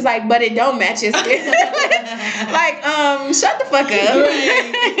skin. She was like, but it don't match your skin. Like, shut the fuck up.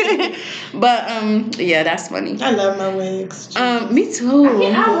 But yeah, that's funny. I love my wigs. Me too.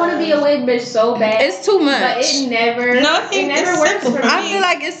 I want to be a wig bitch so bad. It's too much. But it never. No, I think it never it's works simple for for me. I feel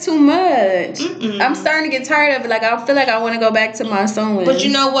like it's too much. Mm-mm. I'm starting to get tired of it. Like I feel like I want to go back to my sewing. But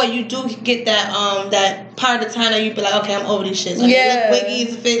you know what? You do get that part of the time that you be like, okay, I'm over these shits. Like, Yeah.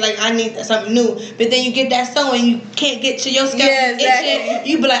 wiggies, fit like I need something new. But then you get that sewing, you can't get to your scalp. Yeah, exactly. Itching.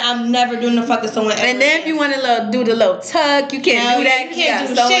 You be like, I'm never doing the fucking sewing. Ever And then if you want to do the little tuck, you can't do that. You can't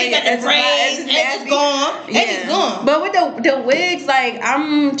do the shit. Got the braids. It's gone. It's gone. But with the wigs, like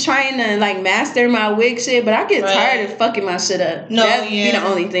I'm trying to like master my wig shit, but I get tired of fucking my shit up. No, That'd be the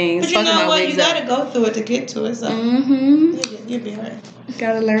only thing. But you fucking know my what? wigs You gotta up. go through it to get to it. So you'll be alright.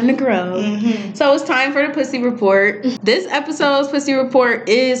 Gotta learn to grow. Mm-hmm. So it's time for the pussy report. This episode's pussy report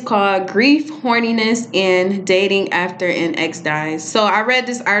is called Grief, Horniness, and Dating After an Ex Dies. So I read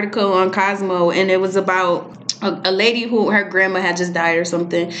this article on Cosmo, and it was about a lady who her grandma had just died or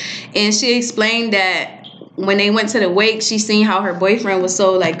something, and she explained that when they went to the wake, she seen how her boyfriend was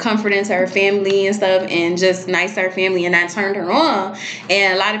so like comforting to her family and stuff and just nice to her family, and that turned her on.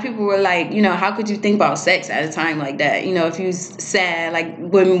 And a lot of people were like, you know, how could you think about sex at a time like that? You know, if you was sad, like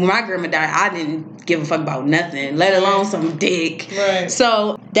when my grandma died, I didn't give a fuck about nothing, let alone some dick. Right.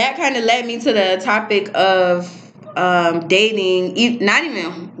 So that kind of led me to the topic of dating, not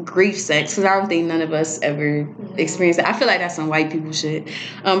even grief sex, because I don't think none of us ever experienced it. I feel like that's some white people shit.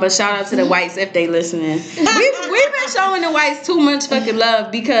 But shout out to the whites if they listening. We've been showing the whites too much fucking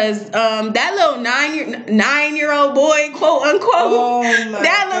love because that little 9-year-old boy, quote unquote,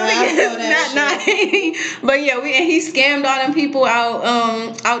 that little nigga is not 9. But yeah, and he scammed all them people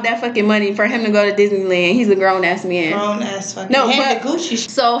out that fucking money for him to go to Disneyland. He's a grown ass man. Grown ass fucking. No, but Gucci.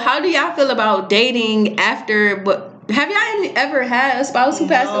 So how do y'all feel about dating after? But have y'all ever had a spouse who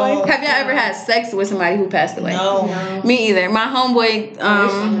passed away? Have y'all ever had sex with somebody who passed away? No. Me either. My homeboy.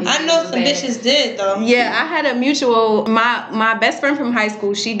 I know some bitches did though. Yeah, I had a mutual. My best friend from high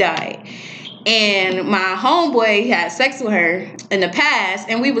school. She died. And my homeboy had sex with her in the past,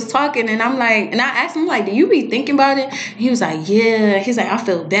 and we was talking, and I'm like, and I asked him like, do you be thinking about it? And he was like, yeah. He's like, I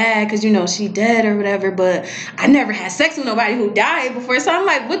feel bad because you know she dead or whatever, but I never had sex with nobody who died before. So I'm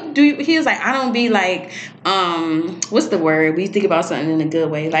like, what do you? He was like, I don't be like, what's the word? We think about something in a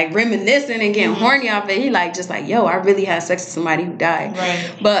good way, like reminiscing and getting horny off it. He like just like, yo, I really had sex with somebody who died.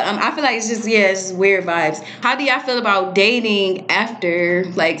 Right. But I feel like it's just weird vibes. How do y'all feel about dating after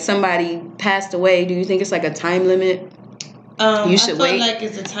like somebody passed away? Do you think it's like a time limit? You should wait. I feel like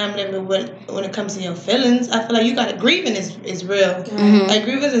it's a time limit when it comes to your feelings. I feel like you got grieving is real. Like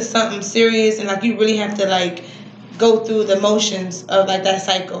grieving is something serious, and like you really have to like go through the motions of like that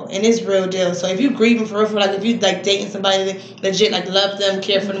cycle, and it's real deal. So if you grieving for real, like if you like dating somebody that legit like love them,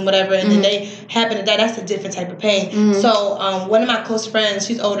 care for them, whatever, and then they happen to die, that's a different type of pain. So one of my close friends,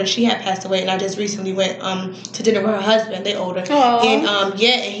 she's older, she had passed away, and I just recently went to dinner with her husband. They older. Aww. And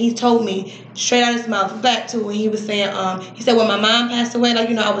and he told me straight out his mouth back to when he was saying he said when my mom passed away, like,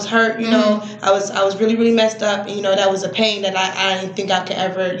 you know, I was hurt, you know, I was really, really messed up, and you know, that was a pain that I didn't think I could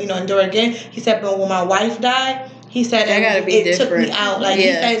ever, you know, endure again. He said, but when my wife died, he said it took me out. Like he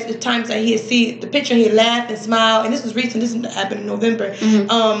says the times that he'd see the picture, he'd laugh and smile, and this was recent, this happened in November.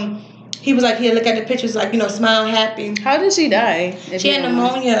 He was like, he'd look at the pictures like, you know, smile happy. How did she die? She had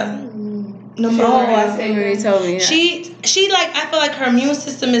pneumonia. Oh, I think you told me that. She like, I feel like her immune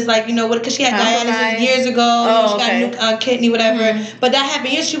system is like, you know what, because she had dialysis years ago. She got a new kidney, whatever. But that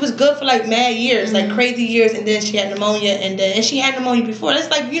happened. Yeah, she was good for like mad years, like crazy years, and then she had pneumonia, and she had pneumonia before. It's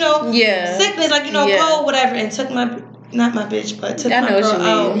like, you know, sickness, like, you know, cold, whatever, and took my not my bitch, but took I my know girl what you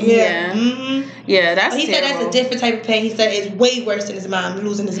out. mean. Yeah. Yeah, that's But he said terrible. that's a different type of pain. He said it's way worse than his mom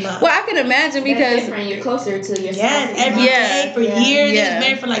losing his mom. Well, I can imagine That's because different. You're closer to your Yes, spouse. every day for years. Yeah. They was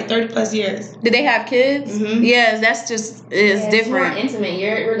married for like 30 plus years. did they have kids? Mhm. Yes, that's just it's It's different. more intimate.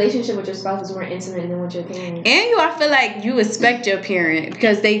 Your relationship with your spouse is more intimate than with your parents. And I feel like you respect your parent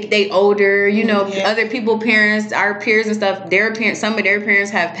because they older, you know, Yeah. other people parents, our peers and stuff, their parents, some of their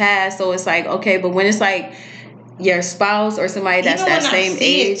parents have passed, so it's like, okay, but when it's like your spouse or somebody that's Even that when same I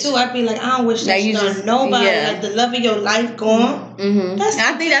see age, it too, I'd be like, I don't wish that Like, you shit on just- nobody. yeah. Like the love of your life gone. That's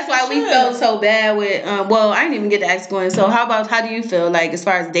I think that's why we shit. felt so bad with. Well, I didn't even get to ask Gwen. So how do you feel like as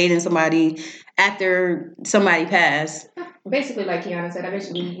far as dating somebody after somebody passed? Basically, like Kiana said,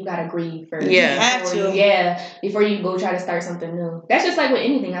 eventually you gotta grieve first. Yeah. You have Before to. you- before you go try to start something new. That's just like with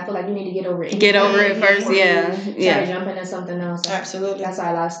anything. I feel like you need to get over it. Get over it first, before yeah, you yeah. Try to jump into something else. Absolutely. That's why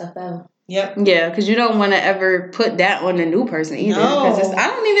a lot of stuff fell. Yep. Yeah, because you don't want to ever put that on the new person either. No. Because I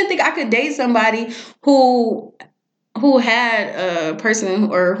don't even think I could date somebody who had a person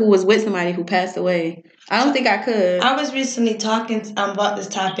or who was with somebody who passed away. I don't think I could. I was recently talking about this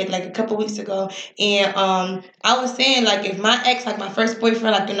topic like a couple weeks ago, and I was saying like if my ex, like my first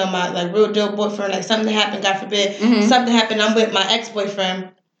boyfriend, like my like real deal boyfriend, like something happened, God forbid, something happened, I'm with my ex boyfriend,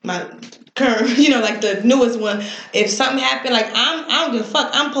 my current, like the newest one. If something happened, like I don't give a fuck.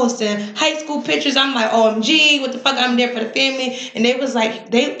 I'm posting high school pictures. I'm like, OMG, what the fuck? I'm there for the family, and they was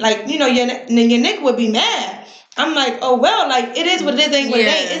like, your nigga would be mad. I'm like, oh well, like it is what it is, ain't what it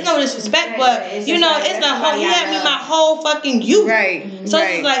ain't. It's no disrespect, but It's it's the whole. He had me my whole fucking youth, Right. So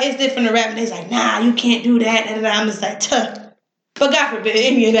right. it's like it's different to rap. And they's like, nah, you can't do that. And I'm just like, tuh. But God forbid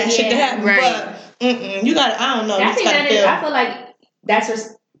any of that shit to happen. right. But you gotta. I don't know. I think gotta that is, feel. I feel like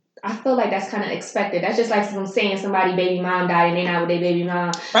I feel like that's kind of expected. That's just like saying somebody baby mom died and they not with their baby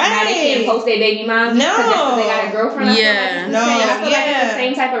mom. Right. Now they can't post their baby mom. No. Because they got a girlfriend. I Yeah. feel like it's the same. I feel like it's the Yeah.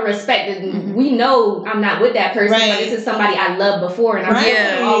 same type of respect. We know I'm not with that person, Right. but this is somebody I loved before, and I'm Right.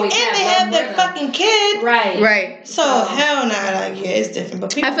 Yeah. always And they love have their for them. fucking kid. Right. Right. So hell nah, like it's different.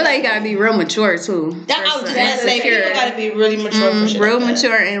 But people I feel like you gotta be real mature too. That, I was just and gonna say secure. people gotta be really mature for shit. Real like that.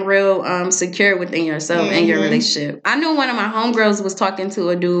 mature and real secure within yourself and your relationship. I know one of my homegirls was talking to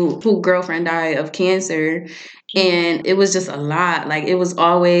a dude whose girlfriend died of cancer, and it was just a lot. Like it was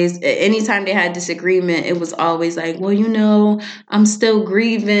always, anytime they had disagreement, it was always like, well, I'm still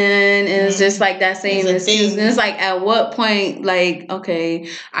grieving, and it's just like that same It's a excuse. thing. And it's like, at what point, like, okay,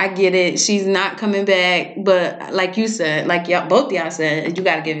 I get it, she's not coming back, but like you said, like both y'all said, you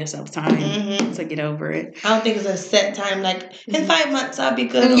got to give yourself time to get over it. I don't think it's a set time. Like in 5 months I'll be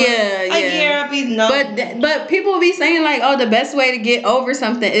good. Yeah, a year I'll be no. But people be saying like, oh, the best way to get over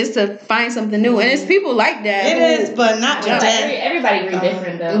something is to find something new, and it's people like that. It is, but not with that. Everybody agree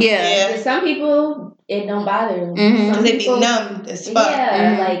different though. Yeah. Because some people it don't bother them. Mhm. Some They be people, numb as fuck.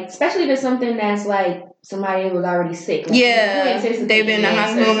 Yeah, like especially if it's something that's like somebody who was already sick. Like, Yeah, they've been in the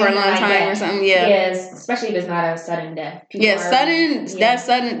hospital for a long time or something. Yeah. Yes, especially if it's not a sudden death. People Yeah,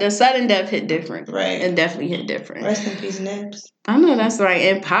 are- the sudden death hit different. Right. It definitely hit different. Rest in peace, Nips. I know that's right.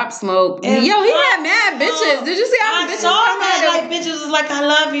 And Pop Smoke. And Yo, he Pop had mad bitches. Smoke. Did you see how I the bitches saw come that. out? Like bitches was like, I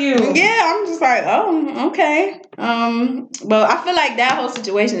love you. Yeah, I'm just like, oh, okay. But I feel like that whole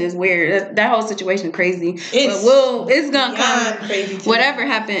situation is weird. That whole situation crazy. It's gonna beyond come. crazy. to Whatever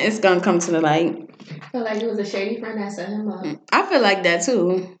happened, it's gonna come to the light. I feel like it was a shady friend that set him up. I feel like that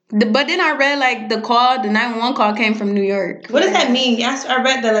too. But then I read like the 911 call came from New York. What does that mean? I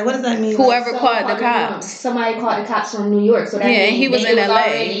read that. Like, what does that mean? Whoever Someone called the cops. Somebody called the cops from New York. So that Yeah, means he was in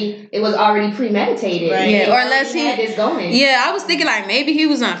LA. It was already premeditated. Right. Yeah, They or already unless he had this going. Yeah, I was thinking like maybe he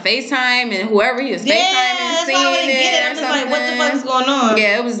was on FaceTime and whoever he was Yeah, FaceTiming that's seeing why I wouldn't get it. or I'm just like, what the something. fuck is going on?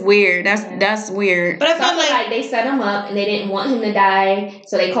 Yeah, it was weird. That's weird. But I So I felt feel like they set him up and they didn't want him to die,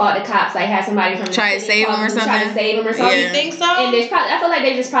 so they called the cops. Like had somebody from the Try to city save him call or Try something? to save him or Oh, something. you think so? And I feel like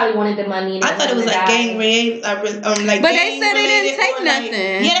they just probably wanted the money. And I thought it was like gang related, like. But they said they didn't take or, nothing.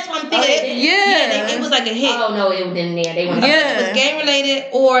 Like, yeah, that's what I'm Oh, they thinking. didn't? It was like a hit. Oh no, it didn't there. They wanted. Yeah. It was gang related,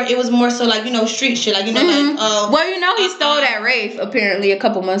 or it was more so like street shit, like like Well, he stole that Wraith apparently a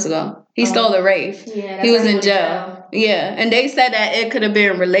couple months ago. He stole the Wraith. Yeah, that's he was why in jail. Yeah, and they said that it could have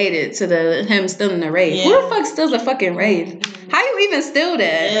been related to him stealing the Wraith. Yeah. Who the fuck steals a fucking Wraith? How you even steal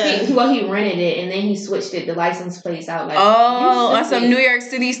that? Yeah. He rented it and then he switched the license plates out. Like, on some New York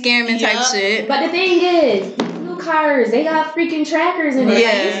City scamming type Yeah. shit. But the thing is, new cars, they got freaking trackers in it. Yeah.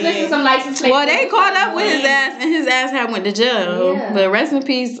 Like, he's missing some license plates. Well, they caught up with his ass, and his ass had went to jail. Yeah. But rest in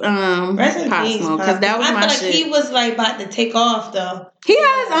peace, Rest in Pop peace, Smoke, because that was I my feel like shit. he was like about to take off though. He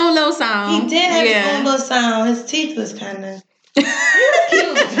had his own little sound. He did have his own little sound. His teeth was kind of. He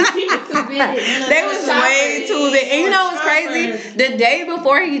was They was way too big. And you know what's crazy? The day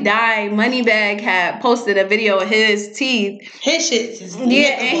before he died, Moneybagg had posted a video of his teeth. His shit is and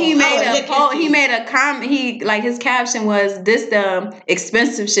he made a comment. He like his caption was, "This the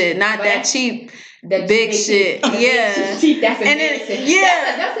expensive shit, not that cheap." The big shit, yeah. That's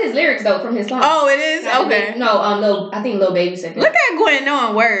that's his lyrics though from his song. Oh, it is okay. I think Lil Baby said that. Look at Gwen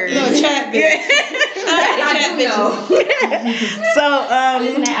knowing words. Little trap bitch. I do know. So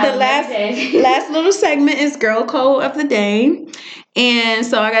the last little segment is girl code of the day, and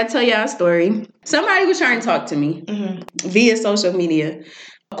so I gotta tell y'all a story. Somebody was trying to talk to me via social media.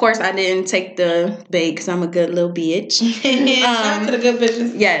 Of course, I didn't take the bait because I'm a good little bitch. Shout out to the good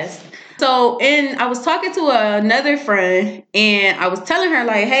bitches. Yes. So, I was talking to another friend, and I was telling her,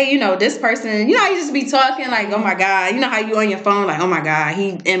 like, hey, this person, you just be talking, like, oh, my God. You know how you on your phone, like, oh, my God, he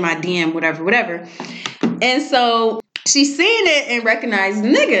in my DM, whatever. And so, she seen it and recognized the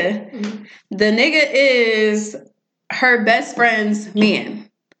nigga. Mm-hmm. The nigga is her best friend's man.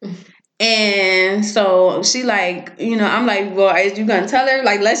 And so, she like, I'm like, well, is you going to tell her?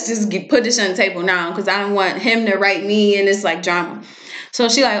 Like, let's just put this on the table now, because I don't want him to write me, and it's like drama. So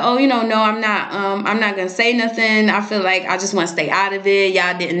she like, oh, no, I'm not gonna say nothing. I feel like I just want to stay out of it.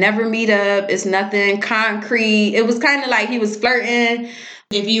 Y'all didn't never meet up. It's nothing concrete. It was kind of like he was flirting.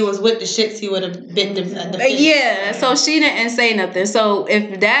 If you was with the shits, he would have been the yeah. So she didn't say nothing. So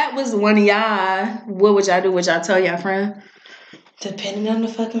if that was one of y'all, what would y'all do? Would y'all tell y'all friend? Depending on the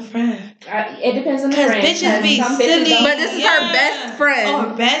fucking friend. It depends on the friend. Because bitches be silly. But this is her best friend. Oh,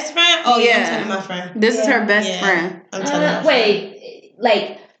 her best friend? Oh, yeah, I'm telling my friend. This is her best friend. I'm telling her. Wait.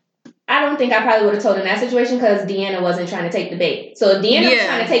 Like, I don't think I probably would have told in that situation because Deanna wasn't trying to take the bait. So if Deanna was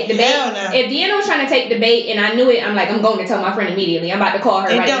trying to take the bait, if Deanna was trying to take the bait and I knew it, I'm like, I'm going to tell my friend immediately. I'm about to call her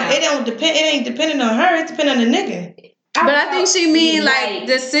right now. It ain't depending on her. It's depending on the nigga. But I think she mean like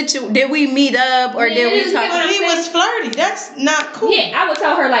the did we meet up or did we talk? Well, he was flirty. That's not cool. Yeah, I would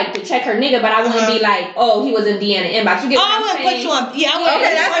tell her like to check her nigga, but I wouldn't be like, oh, he was in Deanna inbox. You get what I'm saying? I would put you on.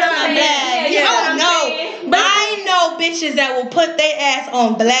 Okay, that's what I'm saying. Oh no, but I know bitches that will put their ass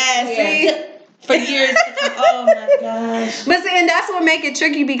on blast. For years. Oh my gosh. But see, and that's what make it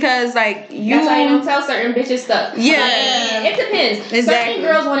tricky because like that's why you don't tell certain bitches stuff. Yeah. It depends. Exactly. Certain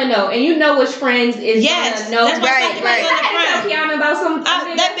girls want to know, and you know which friends is gonna know. That's right. I tell Kiana about something.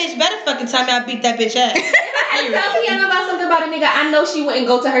 That bitch better fucking tell me I beat that bitch ass. I tell Kiana about something about a nigga. I know she wouldn't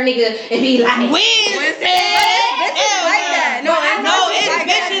go to her nigga and be like, Wednesday. Like that. No, it's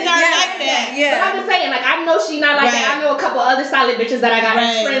bitches are like that. Yeah. But I'm just saying, like, I know she not like that. I know a couple other solid bitches that I got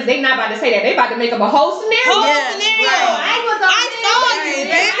as friends. They not about to say that. They about to make up a whole scenario. I saw you,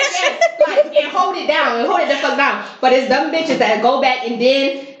 bitch. And hold it down. And hold it the fuck down. But it's them bitches that go back and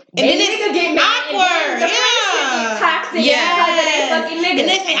then nigga get awkward. Toxic. Because of that fucking nigga. And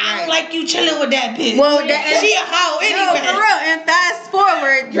they say, I don't like you chilling with that bitch. Well, she a hoe anyway. No, for real. And fast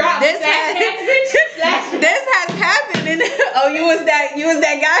forward, this has happened. And you was that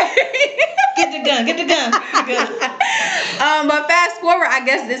guy. Get the gun. But fast forward, I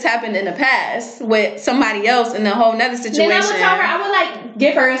guess this happened in the past with somebody else in a whole nother situation. Then I would tell her, I would like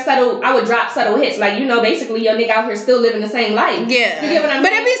give her I would drop subtle hits. Like, basically your nigga out here still living the same life. Yeah. You get what I'm saying?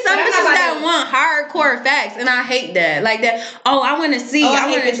 But it be some bitches that want hardcore facts, and I hate that. Like that, I want to see. I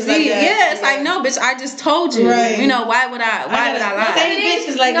want to see. Like yeah, it's like, no, bitch, I just told you. Right. Why would I lie? Same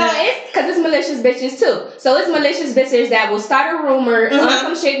bitches like that. No, it's because it's malicious bitches too. So it's malicious bitches that will start a rumor on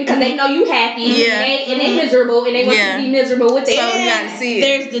some shit because they know you happy. Yeah. And they miserable and they want you to be miserable with it. So you gotta see it.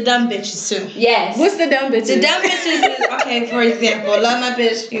 There's the dumb bitches too. Yes. What's the dumb bitches? The dumb bitches is, okay, for example, love my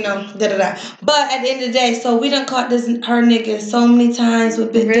bitch, da-da-da. But at the end of the day, so we done caught her nigga so many times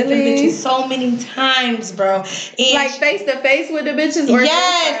with different bitches. So many times, bro. And like face to face with the bitches? Or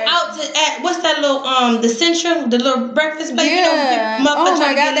out at what's that little, the Central, the little breakfast place? Yeah. Oh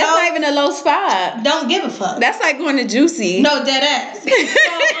my God, that's not even a low spot. Don't give a fuck. That's like going to Juicy. No, dead ass.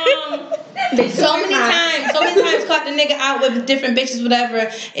 So many times caught the nigga out with different bitches, whatever,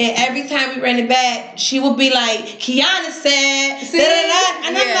 and every time we ran it back, she would be like, Kiana said, da-da-da.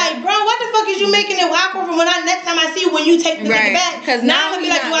 And I'm like, bro, what the fuck is you making it awkward from next time I see you when you take the nigga back? Because now I'm gonna be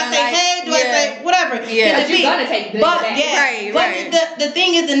like, do I say hey? Do I say whatever? Yeah, but you're gonna take the nigga back. But the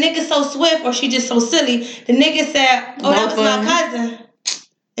thing is, the nigga's so swift, or she just so silly. The nigga said, oh, that was my cousin.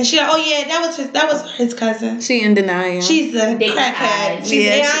 And she like, oh yeah, that was his cousin. She in denial. She's a crackhead. She's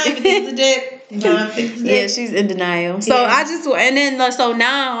yeah, she's in denial. So I just so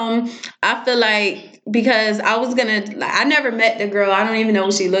now I feel like because I never met the girl. I don't even know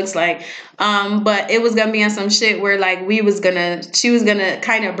what she looks like. But it was gonna be on some shit where like she was gonna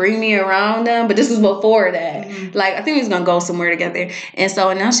kind of bring me around them. But this was before that. Mm-hmm. Like I think we was gonna go somewhere together. And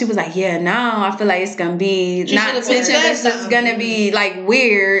so now she was like, yeah, now I feel like it's gonna be not tension. It's just gonna be like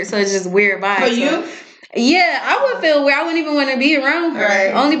weird. So it's just weird vibes. For you? Yeah, I would feel weird. I wouldn't even want to be around her.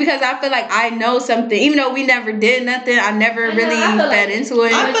 Right. Only because I feel like I know something. Even though we never did nothing, I never really fed into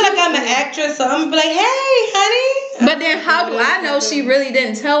it. I feel like I'm an actress, so I'm gonna be like, hey, honey. But then how do I know she really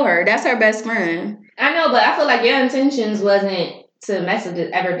didn't tell her? That's her best friend. I know, but I feel like your intentions wasn't to mess with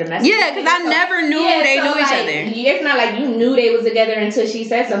ever domestic. Yeah, because I never knew they knew each other. It's not like you knew they was together until she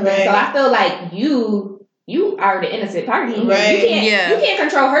said something. Right. So I feel like you are the innocent party. Right. You can't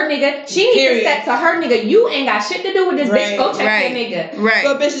control her nigga. She needs to step to her nigga. You ain't got shit to do with this bitch. Go check your nigga. Right.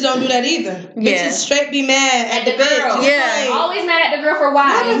 But bitches don't do that either. Yeah. Bitches straight be mad at the girl. bitch. Yeah. Like, Always mad at the girl for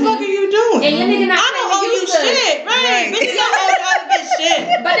why. what the fuck are you doing? And your nigga not I don't owe you shit. Right. Bitches don't owe the other bitch shit.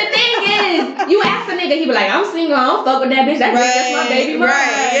 But the thing is, you ask a nigga, he be like, I'm single, I don't fuck with that bitch. That bitch that's my baby mama.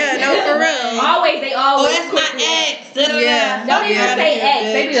 Right. Yeah, no, for real. They always. Oh, that's my ex. Yeah. Don't even say ex.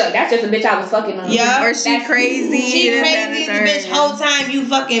 They be like, that's just a bitch I was fucking on. Yeah. Or she crazy. She crazy as a bitch whole time you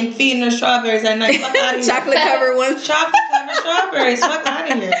fucking feeding her strawberries at night. Fuck out of here. Chocolate covered ones. Chocolate covered strawberries. Fuck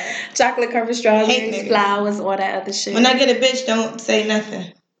out of here. Chocolate covered strawberries, flowers, all that other shit. When I get a bitch, don't say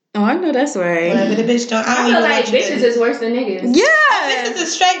nothing. Oh, I know that's right. When I get a bitch, don't. I feel like bitches is worse than niggas. Yeah. Bitches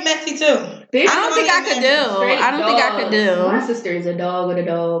is straight messy too. Bitch, I don't think I could do. My sister is a dog with a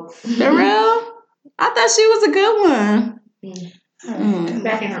dog. For real? I thought she was a good one.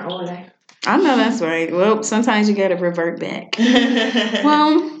 Back in her old life. I know that's right. Well, sometimes you gotta revert back.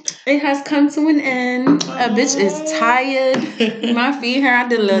 Well, it has come to an end. A bitch is tired. My feet hurt. I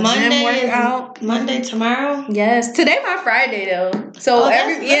did a little gym workout. Monday tomorrow? Yes. Today my Friday though. So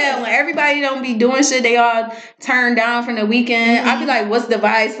when everybody don't be doing shit, they all turn down from the weekend. I be like, what's the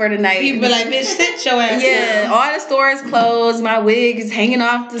vibes for the night? People be like, bitch, sit your ass down. All the stores closed. My wig is hanging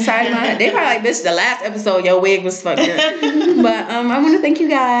off the side of my head. They probably like, bitch, the last episode your wig was fucked up. But I want to thank you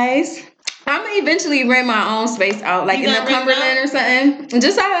guys. I'm gonna eventually rent my own space out, like in the Cumberland or something.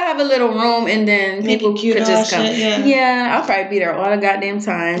 Just so I have a little room, and then people could just come. Shit, yeah, I'll probably be there all the goddamn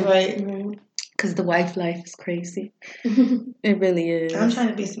time. Right. Cause the wife life is crazy. It really is. I'm trying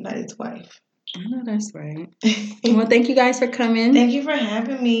to be somebody's wife. I know that's right. Well, thank you guys for coming. Thank you for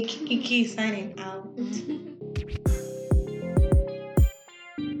having me. Kiki signing out.